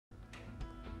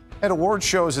And award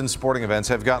shows and sporting events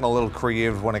have gotten a little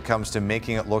creative when it comes to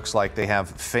making it look like they have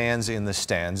fans in the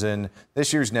stands. And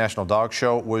this year's National Dog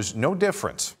Show was no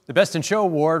different. The Best in Show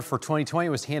award for 2020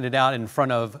 was handed out in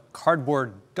front of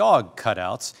cardboard dog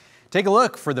cutouts. Take a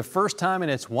look. For the first time in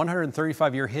its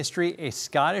 135-year history, a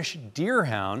Scottish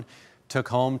Deerhound took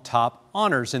home top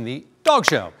honors in the dog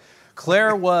show.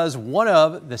 Claire was one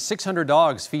of the 600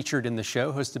 dogs featured in the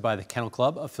show, hosted by the Kennel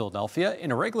Club of Philadelphia.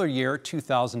 In a regular year,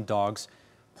 2,000 dogs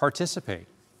participate.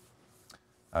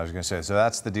 I was going to say, so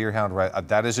that's the Deerhound, right?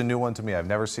 That is a new one to me. I've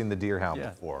never seen the Deerhound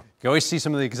before. You always see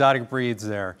some of the exotic breeds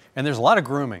there, and there's a lot of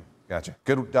grooming. Gotcha.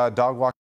 Good dog walk.